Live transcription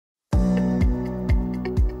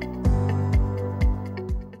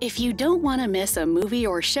If you don't want to miss a movie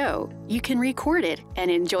or show, you can record it and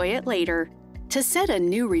enjoy it later. To set a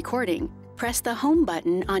new recording, press the Home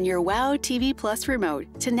button on your WOW TV Plus remote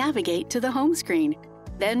to navigate to the home screen.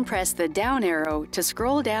 Then press the down arrow to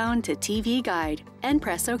scroll down to TV Guide and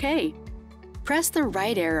press OK. Press the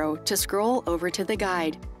right arrow to scroll over to the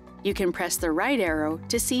guide. You can press the right arrow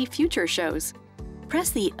to see future shows. Press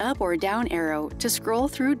the up or down arrow to scroll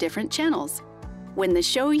through different channels. When the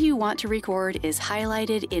show you want to record is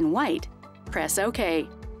highlighted in white, press OK.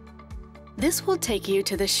 This will take you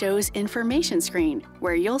to the show's information screen,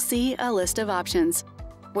 where you'll see a list of options.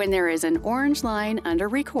 When there is an orange line under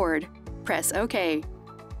Record, press OK.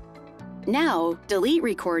 Now, Delete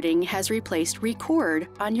Recording has replaced Record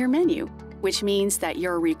on your menu, which means that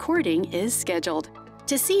your recording is scheduled.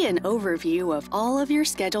 To see an overview of all of your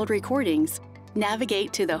scheduled recordings,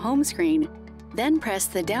 navigate to the home screen, then press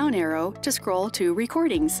the down arrow to scroll to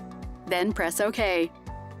Recordings. Then press OK.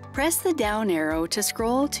 Press the down arrow to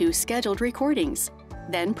scroll to Scheduled Recordings.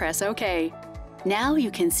 Then press OK. Now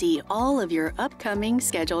you can see all of your upcoming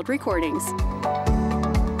scheduled recordings.